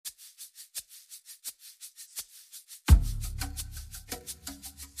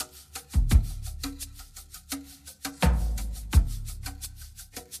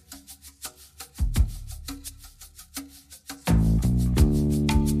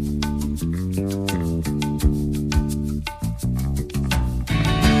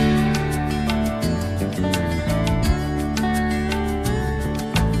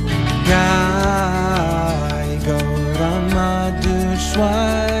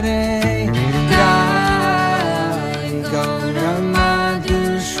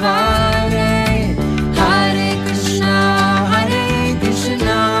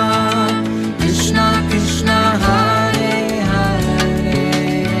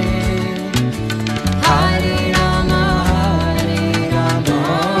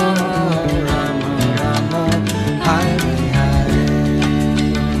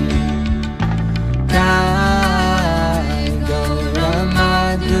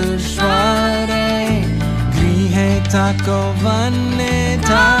tako vanne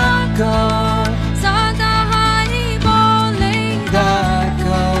tako Sada hari bole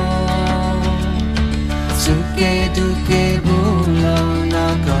tako Suke duke bhulo na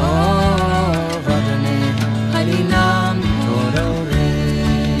ko vadane hari naam koro re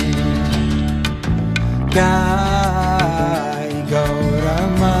Gai Gaura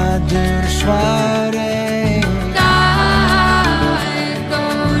Madhu-svare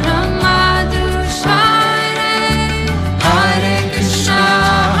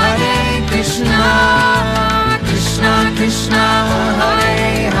Krishna Hare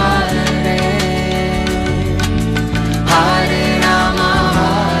Hare Hare Rama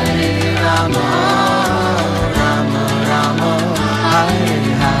Hare Rama Rama Rama Hare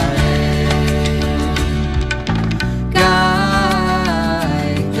Hare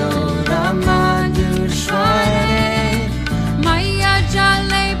Gai Gaura Madhu-svare Maya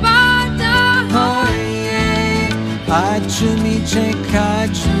jale bata Hoye Achumi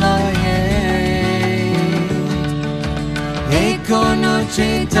chekachloye Kono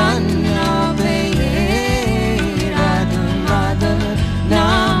chaitanya veye Radha Madhava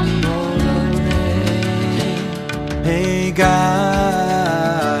naam bolo re Hey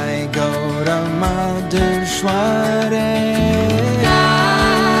Gai Gaura Madhu-svare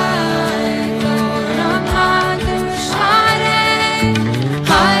Gai Gaura Madhu-svare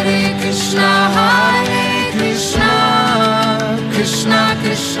Hare Krishna Krishna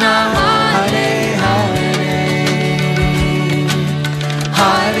Krishna Hare Hare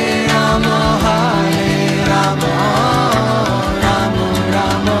Hare Rama Rama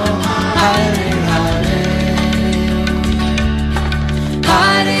Rama Hare Hare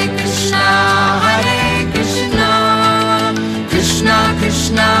Hare Krishna Krishna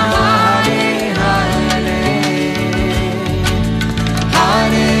Krishna Hare Hare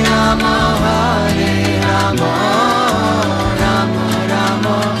Hare Rama Rama Rama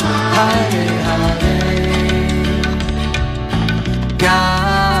Rama Hare Hare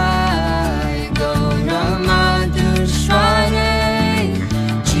Gai Gaura Madhu-svare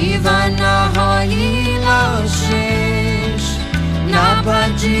Jivana hoilo shesh Na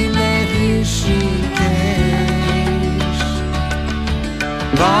bhajile Rishikesh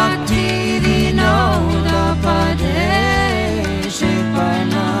Bhaktivinoda Padeshe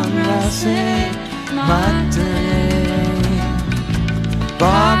Panam Rase Matere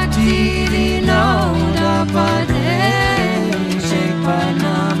Bhaktivinoda Padeshe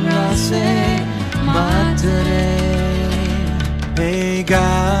Panam Rase Matere Hey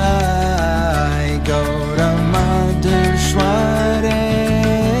Gai Gaura Madhu-svare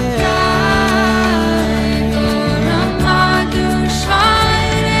Gai Gaura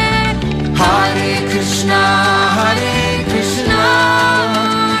Madhu-svare Hare Krishna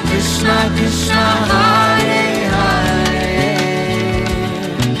Krishna Krishna Hare Hare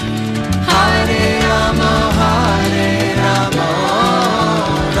Hare Rama Rama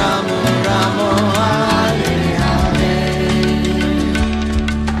Rama Rama Hare Hare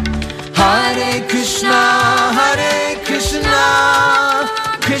Hare Krishna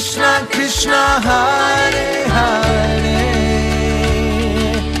Krishna Krishna Hare Hare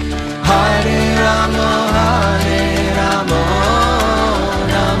Hare Rama Rama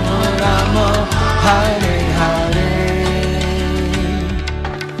Rama Hare